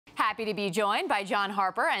Happy to be joined by John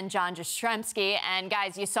Harper and John Jastrzemski. And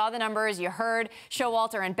guys, you saw the numbers, you heard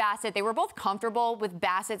Showalter and Bassitt. They were both comfortable with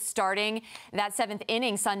Bassitt starting that 7th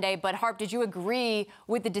inning Sunday. But Harp, did you agree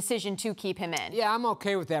with the decision to keep him in? Yeah, I'm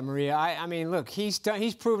okay with that, Maria. I mean, look, he's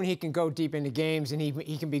proven he can go deep into games, and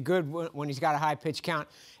he can be good when he's got a high pitch count.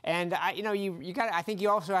 And I think you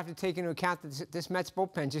also have to take into account that this Mets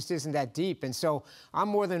bullpen just isn't that deep. And so I'm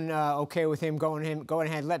more than okay with him going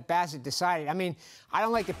ahead, let Bassitt decide it. I mean, I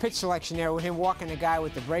don't like the pitch selection there with him walking the guy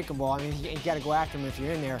with the breaking ball. I mean, you got to go after him if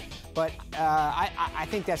you're in there. But I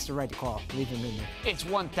think that's the right call. Leave him in there. It's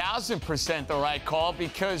 1,000% the right call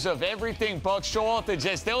because of everything Buck Showalter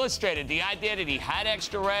just illustrated. The idea that he had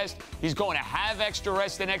extra rest, he's going to have extra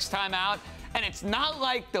rest the next time out. And it's not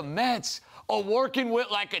like the Mets are working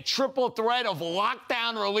with like a triple threat of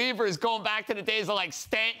lockdown relievers going back to the days of like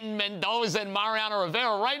Stanton, Mendoza, and Mariano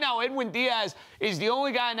Rivera. Right now, Edwin Diaz is the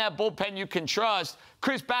only guy in that bullpen you can trust.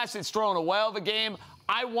 Chris Bassitt's throwing a whale of a game.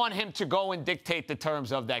 I want him to go and dictate the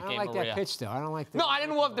terms of that game, I don't like that pitch, though. I don't like that. No, I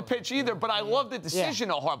didn't love the pitch either, but I love the decision,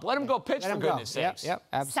 though, Harp. Let him go pitch, for goodness sakes. Yep,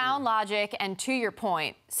 absolutely. Sound logic, and to your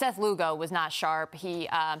point, Seth Lugo was not sharp. He,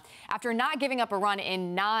 after not giving up a run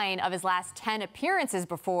in 9 of his last 10 appearances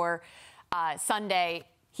before Sunday,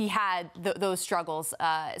 he had those struggles.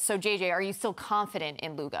 So, JJ, are you still confident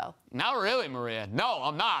in Lugo? Not really, Maria. No,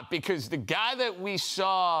 I'm not, because the guy that we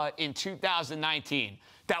saw in 2019,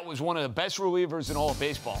 that was one of the best relievers in all of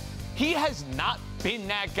baseball, he has not been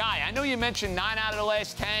that guy. I know you mentioned 9 out of the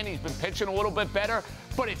last 10. He's been pitching a little bit better,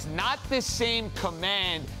 but it's not the same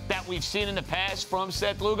command that we've seen in the past from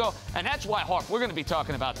Seth Lugo. And that's why, Harp, we're going to be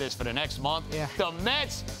talking about this for the next month. Yeah. The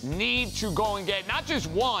Mets need to go and get not just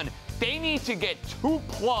one, they need to get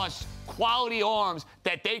 2+ quality arms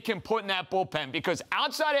that they can put in that bullpen, because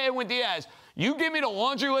outside of Edwin Diaz, you give me the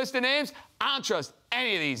laundry list of names, I don't trust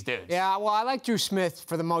any of these dudes. Yeah, well, I like Drew Smith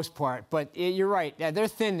for the most part, but you're right. They're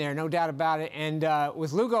thin there, no doubt about it. And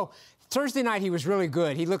with Lugo, Thursday night, he was really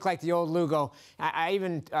good. He looked like the old Lugo. I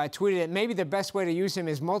even tweeted that maybe the best way to use him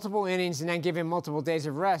is multiple innings and then give him multiple days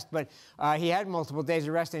of rest. But he had multiple days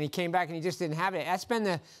of rest, and he came back, and he just didn't have it. That's been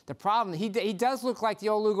the problem. He does look like the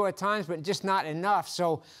old Lugo at times, but just not enough.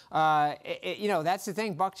 So, that's the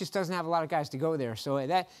thing. Buck just doesn't have a lot of guys to go there. So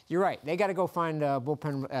you're right. They got to go find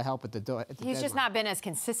bullpen help at the door. He's just not been as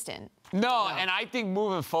consistent. No, and I think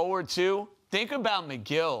moving forward, too, think about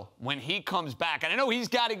McGill when he comes back. And I know he's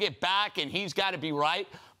got to get back and he's got to be right,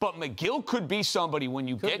 but McGill could be somebody when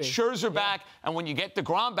you get Scherzer back and when you get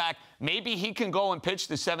DeGrom back, maybe he can go and pitch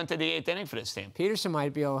the 7th to the 8th inning for this team. Peterson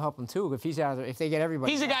might be able to help him, too, if he's out there, if they get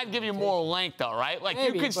everybody. He's a guy to give you more length, though, right? Like,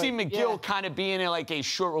 maybe, you could see McGill kind of being like a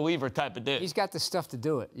short reliever type of dude. He's got the stuff to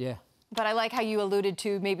do it, yeah. But I like how you alluded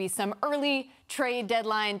to maybe some early trade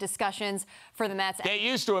deadline discussions for the Mets. Get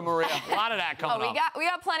used to it, Maria. A lot of that coming up. We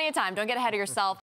got plenty of time. Don't get ahead of yourself.